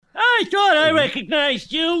I thought I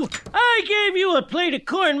recognized you. I gave you a plate of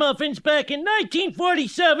corn muffins back in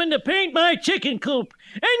 1947 to paint my chicken coop,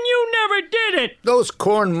 and you never did it. Those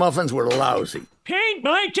corn muffins were lousy. Paint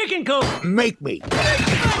my chicken coop. Make me.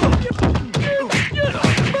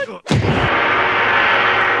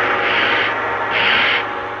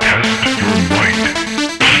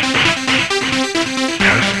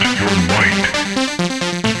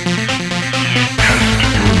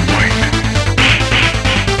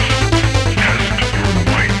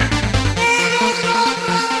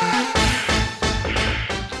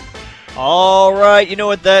 All right, you know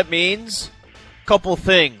what that means? Couple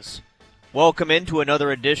things. Welcome into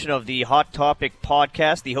another edition of the Hot Topic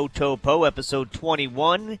Podcast, the Hotopo, episode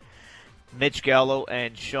 21. Mitch Gallo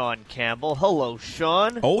and Sean Campbell. Hello,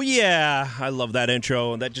 Sean. Oh, yeah. I love that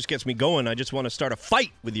intro. That just gets me going. I just want to start a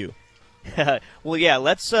fight with you. Well, yeah,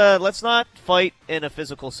 let's not fight in a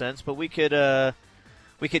physical sense, but we could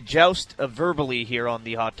joust verbally here on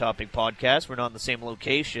the Hot Topic Podcast. We're not in the same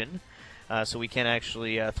location. So we can't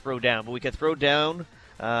actually throw down. But we can throw down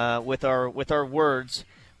with our words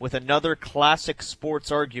with another classic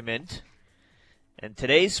sports argument. And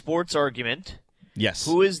today's sports argument, yes.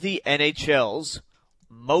 Who is the NHL's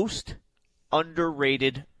most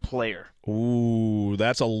underrated player? Ooh,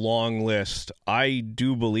 that's a long list. I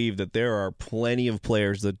do believe that there are plenty of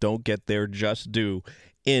players that don't get their just due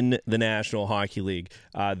in the National Hockey League.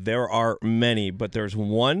 There are many, but there's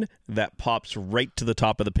one that pops right to the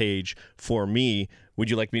top of the page for me.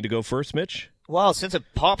 Would you like me to go first, Mitch? Well, since it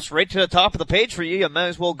pops right to the top of the page for you, you might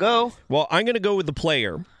as well go. Well, I'm going to go with the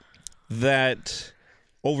player that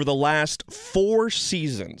over the last 4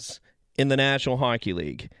 seasons in the National Hockey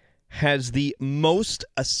League has the most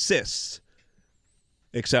assists,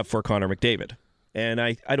 except for Connor McDavid. And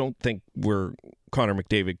I don't think Connor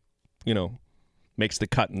McDavid, makes the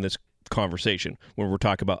cut in this conversation when we're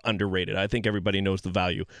talking about underrated. I think everybody knows the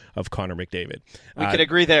value of Connor McDavid. We can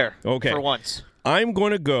agree there okay. For once. I'm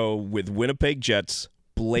going to go with Winnipeg Jets'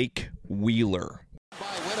 Blake Wheeler. By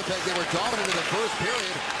Winnipeg, they were dominant in the first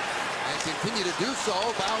period and continue to do so.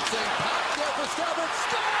 Bouncing, pop there for Stafford,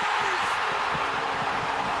 scores!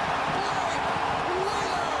 Blake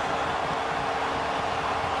Wheeler!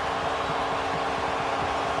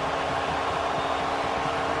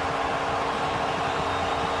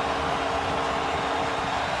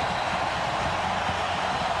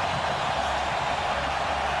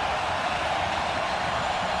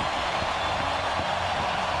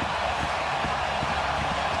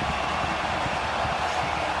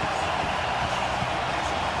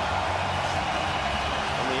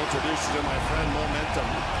 Introduces to my friend momentum.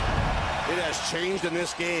 It has changed in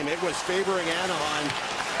this game. It was favoring Anaheim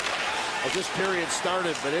as this period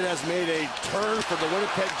started, but it has made a turn for the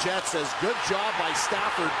Winnipeg Jets. As good job by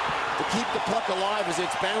Stafford to keep the puck alive as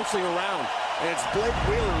it's bouncing around. And it's Blake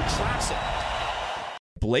Wheeler who tracks it.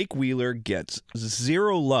 Blake Wheeler gets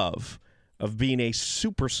zero love of being a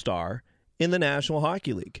superstar in the National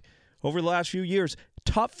Hockey League. Over the last few years,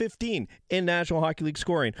 top 15 in National Hockey League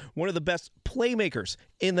scoring. One of the best playmakers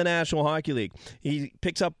in the National Hockey League. He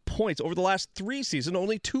picks up points. Over the last 3 seasons,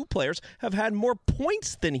 only 2 players have had more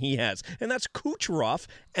points than he has, and that's Kucherov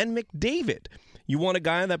and McDavid. You want a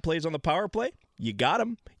guy that plays on the power play? You got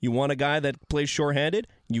him. You want a guy that plays shorthanded?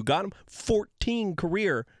 You got him. 14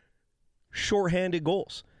 career shorthanded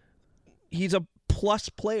goals. He's a plus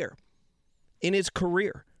player in his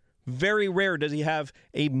career. Very rare does he have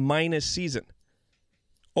a minus season.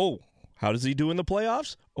 Oh, how does he do in the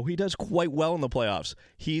playoffs? Oh, he does quite well in the playoffs.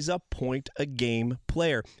 He's a point-a-game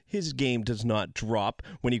player. His game does not drop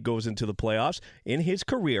when he goes into the playoffs. In his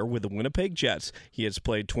career with the Winnipeg Jets, he has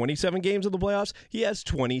played 27 games in the playoffs. He has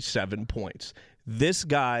 27 points. This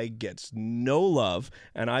guy gets no love,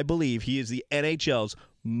 and I believe he is the NHL's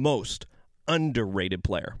most underrated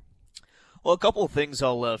player. Well, a couple of things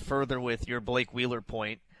I'll further with your Blake Wheeler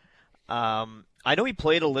point. I know he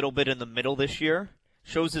played a little bit in the middle this year.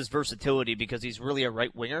 Shows his versatility because he's really a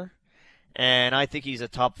right winger, and I think he's a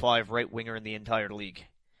top 5 right winger in the entire league.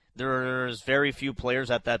 There's very few players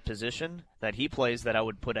at that position that he plays that I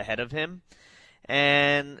would put ahead of him,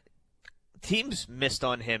 and teams missed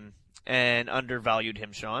on him and undervalued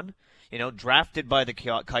him, Sean. Drafted by the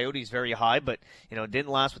Coyotes very high, but, didn't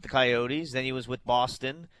last with the Coyotes. Then he was with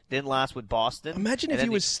Boston, didn't last with Boston. Imagine if he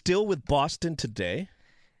was still with Boston today.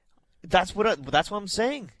 That's what I'm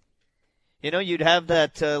saying. You'd have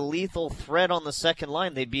that lethal threat on the second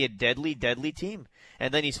line. They'd be a deadly, deadly team.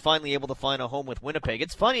 and then he's finally able to find a home with Winnipeg.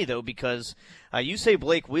 It's funny, though, because you say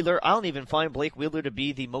Blake Wheeler. I don't even find Blake Wheeler to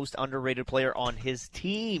be the most underrated player on his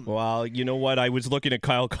team. Well, you know what? I was looking at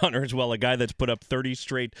Kyle Connor as well, a guy that's put up 30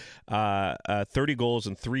 goals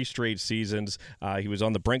in 3 straight seasons. He was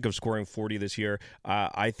on the brink of scoring 40 this year.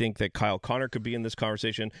 I think that Kyle Connor could be in this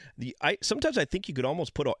conversation. Sometimes I think you could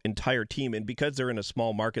almost put an entire team in, because they're in a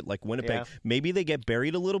small market like Winnipeg. Yeah. Maybe they get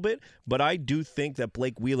buried a little bit, but I do think that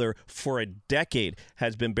Blake Wheeler for a decade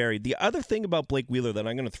has been buried. The other thing about Blake Wheeler that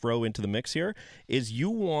I'm going to throw into the mix here is you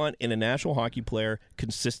want in a National Hockey player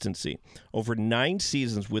consistency. Over 9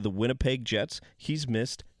 seasons with the Winnipeg Jets, he's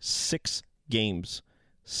missed 6 games.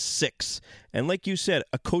 6. And like you said,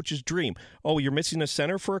 a coach's dream. Oh, you're missing a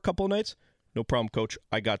center for a couple of nights? No problem, coach.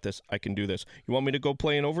 I got this. I can do this. You want me to go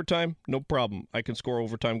play in overtime? No problem. I can score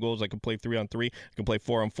overtime goals. I can play 3-on-3. I can play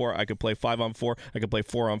 4-on-4. I can play 5-on-4. I can play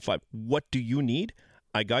 4-on-5. What do you need?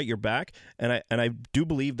 I got your back. And I do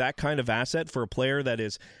believe that kind of asset for a player that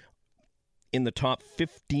is in the top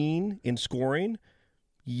 15 in scoring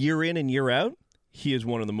year in and year out, he is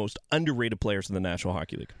one of the most underrated players in the National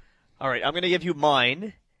Hockey League. All right, I'm going to give you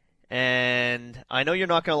mine. And I know you're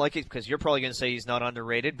not going to like it because you're probably going to say he's not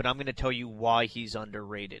underrated, but I'm going to tell you why he's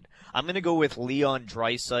underrated. I'm going to go with Leon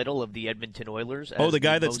Draisaitl of the Edmonton Oilers. Oh, the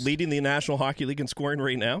guy that's leading the National Hockey League in scoring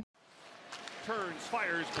right now? Turns,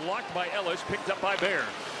 fires, blocked by Ellis, picked up by Bear.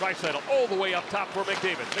 Draisaitl all the way up top for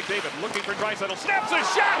McDavid. McDavid looking for Draisaitl, snaps a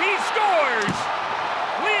shot, he scores!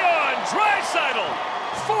 Leon Draisaitl,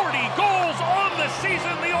 40 goals on the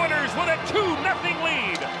season, the Oilers with a 2-0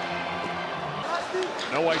 lead.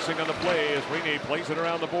 No icing on the play as Rene plays it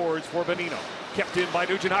around the boards for Bonino. Kept in by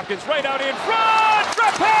Nugent Hopkins, right out in front!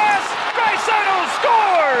 Drop pass! Draisaitl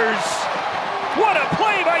scores! What a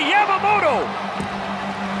play by Yamamoto!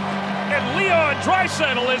 And Leon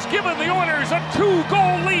Draisaitl has given the Oilers a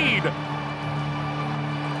 2-goal lead.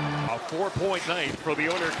 A 4-point night for the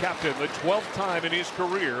Oilers captain, the 12th time in his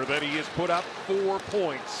career that he has put up 4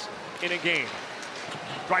 points in a game.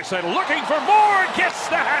 Draisaitl looking for more, gets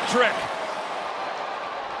the hat trick.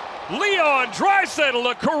 Leon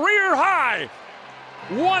Draisaitl, a career high,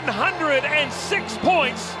 106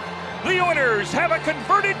 points. The Oilers have a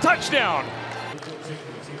converted touchdown.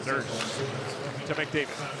 Nurse to McDavid.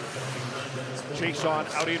 Chase on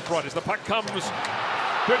out in front as the puck comes to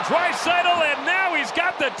Draisaitl, and now he's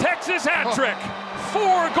got the Texas hat trick.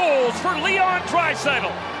 4 goals for Leon Draisaitl.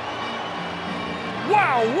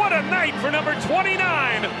 Wow, what a night for number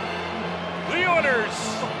 29. The Oilers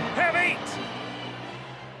have 8.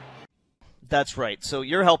 That's right. So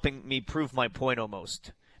you're helping me prove my point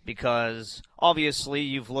almost, because obviously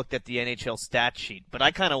you've looked at the NHL stat sheet, but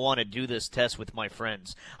I kind of want to do this test with my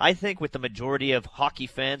friends. I think with the majority of hockey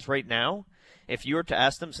fans right now, if you were to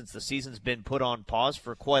ask them, since the season's been put on pause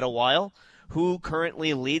for quite a while, who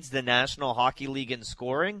currently leads the National Hockey League in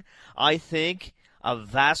scoring, I think a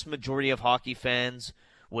vast majority of hockey fans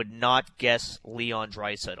would not guess Leon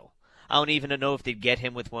Draisaitl. I don't even know if they'd get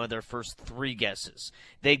him with one of their first 3 guesses.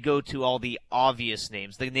 They'd go to all the obvious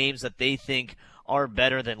names, the names that they think are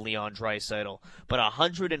better than Leon Draisaitl. But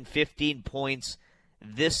 115 points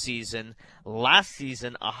this season. Last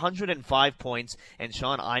season, 105 points. And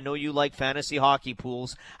Sean, I know you like fantasy hockey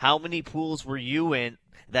pools. How many pools were you in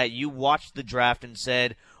that you watched the draft and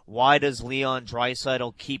said, why does Leon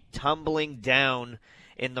Draisaitl keep tumbling down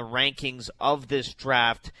in the rankings of this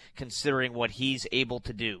draft, considering what he's able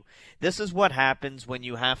to do? This is what happens when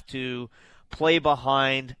you have to play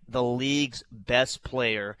behind the league's best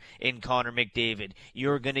player in Connor McDavid.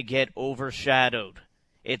 You're going to get overshadowed.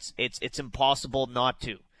 It's impossible not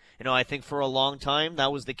to. You know, I think for a long time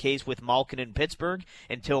that was the case with Malkin in Pittsburgh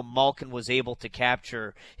until Malkin was able to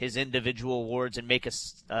capture his individual awards and make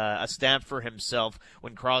a stamp for himself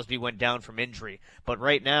when Crosby went down from injury. But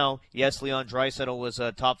right now, yes, Leon Draisaitl was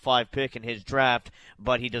a top 5 pick in his draft,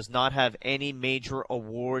 but he does not have any major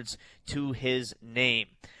awards to his name.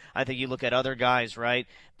 I think you look at other guys, right?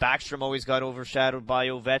 Backstrom always got overshadowed by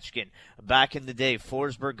Ovechkin. Back in the day,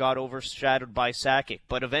 Forsberg got overshadowed by Sakic.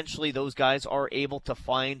 But eventually those guys are able to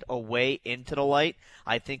find a way into the light.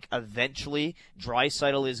 I think eventually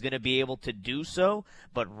Draisaitl is going to be able to do so.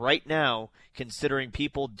 But right now, considering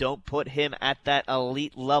people don't put him at that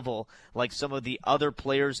elite level like some of the other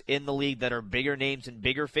players in the league that are bigger names and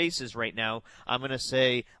bigger faces right now, I'm going to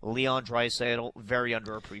say Leon Draisaitl, very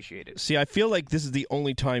underappreciated. See, I feel like this is the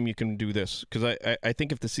only time you can do this, because I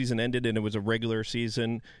think if the season ended and it was a regular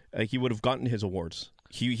season, he would have gotten his awards.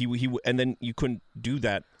 He and then you couldn't do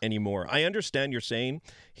that anymore. I understand you're saying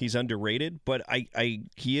he's underrated, but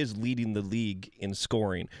he is leading the league in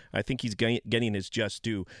scoring. I think he's getting his just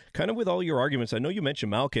due. Kind of with all your arguments, I know you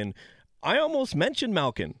mentioned Malkin. I almost mentioned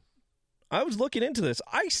Malkin. I was looking into this.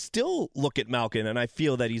 I still look at Malkin, and I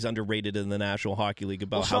feel that he's underrated in the National Hockey League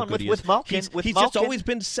about how good he is. With Malkin, he's just always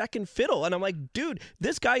been second fiddle, and I'm like, dude,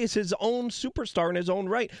 this guy is his own superstar in his own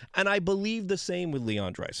right, and I believe the same with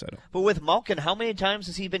Leon Draisaitl. But with Malkin, how many times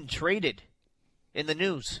has he been traded in the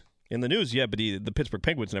news? In the news, yeah, but the Pittsburgh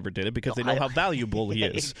Penguins never did it because they know how valuable he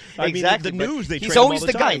is. Exactly. I mean, the news, they trade he's him always all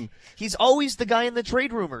the time. guy. He's always the guy in the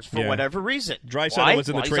trade rumors for whatever reason. Draisaitl was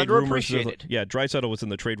in the trade rumors. Draisaitl was in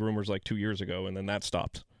the trade rumors like 2 years ago, and then that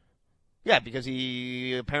stopped. Yeah, because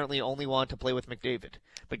he apparently only wanted to play with McDavid.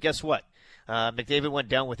 But guess what? McDavid went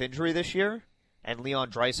down with injury this year, and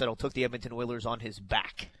Leon Draisaitl took the Edmonton Oilers on his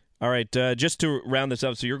back. All right, just to round this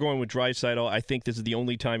up, so you're going with Draisaitl. I think this is the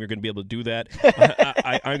only time you're going to be able to do that.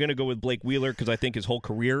 I'm going to go with Blake Wheeler because I think his whole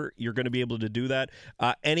career you're going to be able to do that.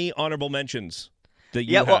 Any honorable mentions that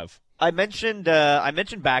you have? Well, I mentioned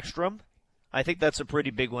Backstrom. I think that's a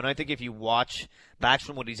pretty big one. I think if you watch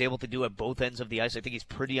Backstrom, what he's able to do at both ends of the ice, I think he's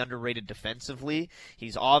pretty underrated defensively.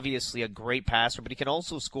 He's obviously a great passer, but he can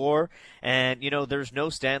also score. And, there's no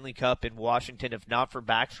Stanley Cup in Washington if not for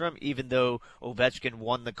Backstrom, even though Ovechkin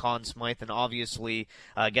won the Conn Smythe and obviously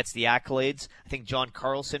gets the accolades. I think John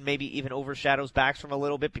Carlson maybe even overshadows Backstrom a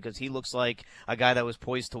little bit because he looks like a guy that was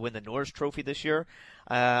poised to win the Norris Trophy this year.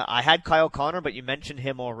 I had Kyle Connor, but you mentioned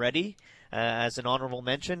him already. As an honorable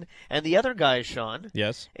mention. And the other guy, Sean,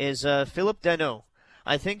 yes, is Philip Danault.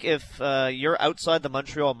 I think if you're outside the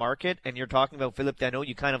Montreal market and you're talking about Philip Danault,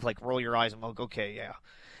 you kind of like roll your eyes and go, okay, yeah.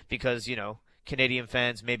 Because, Canadian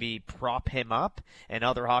fans maybe prop him up and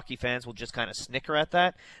other hockey fans will just kind of snicker at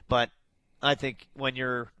that. But I think when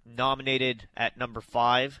you're nominated at number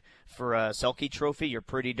 5 for a Selke Trophy, you're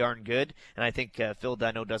pretty darn good. And I think Phil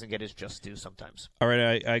Danault doesn't get his just due sometimes. All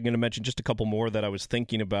right, I'm going to mention just a couple more that I was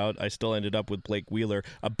thinking about. I still ended up with Blake Wheeler.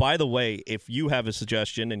 By the way, if you have a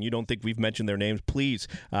suggestion and you don't think we've mentioned their names, please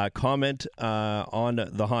comment on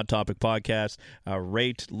the Hot Topic podcast.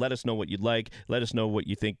 Rate. Let us know what you'd like. Let us know what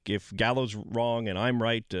you think. If Gallo's wrong and I'm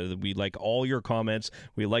right, we like all your comments.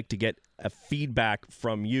 We like to get a feedback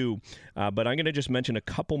from you. But I'm going to just mention a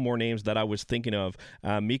couple more names that I was thinking of.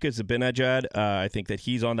 Mika Zibanejad, I think that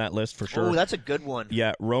he's on that list for sure. Oh, that's a good one.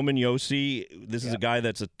 Yeah, Roman Josi, this is a guy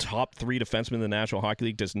that's a top 3 defenseman in the National Hockey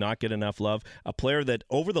League, does not get enough love. A player that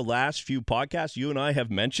over the last few podcasts you and I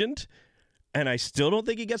have mentioned, and I still don't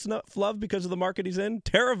think he gets enough love because of the market he's in,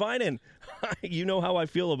 Tara Vinen. You know how I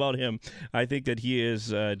feel about him. I think that he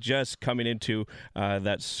is just coming into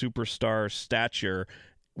that superstar stature.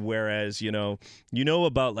 Whereas, you know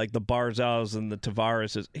about like the Barzals and the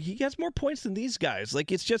Tavares, he gets more points than these guys. Like,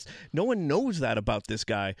 it's just, no one knows that about this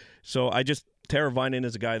guy. So Tara Vinen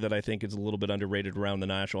is a guy that I think is a little bit underrated around the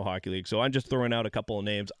National Hockey League. So I'm just throwing out a couple of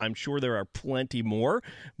names. I'm sure there are plenty more,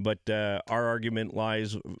 but our argument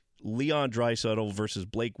lies Leon Draisaitl versus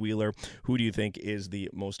Blake Wheeler. Who do you think is the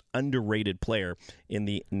most underrated player in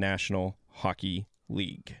the National Hockey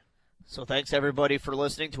League? So thanks, everybody, for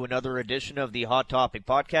listening to another edition of the Hot Topic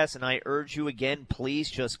Podcast. And I urge you again,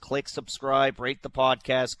 please just click subscribe, rate the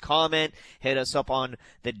podcast, comment, hit us up on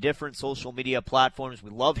the different social media platforms. We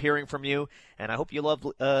love hearing from you, and I hope you love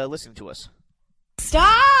listening to us.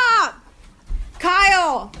 Stop!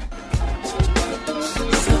 Kyle!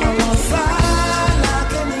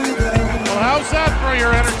 Well, how's that for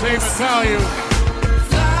your entertainment value?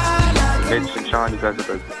 Mitch and Sean, you guys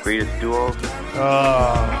are the greatest duo.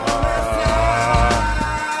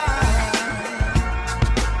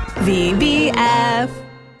 VB.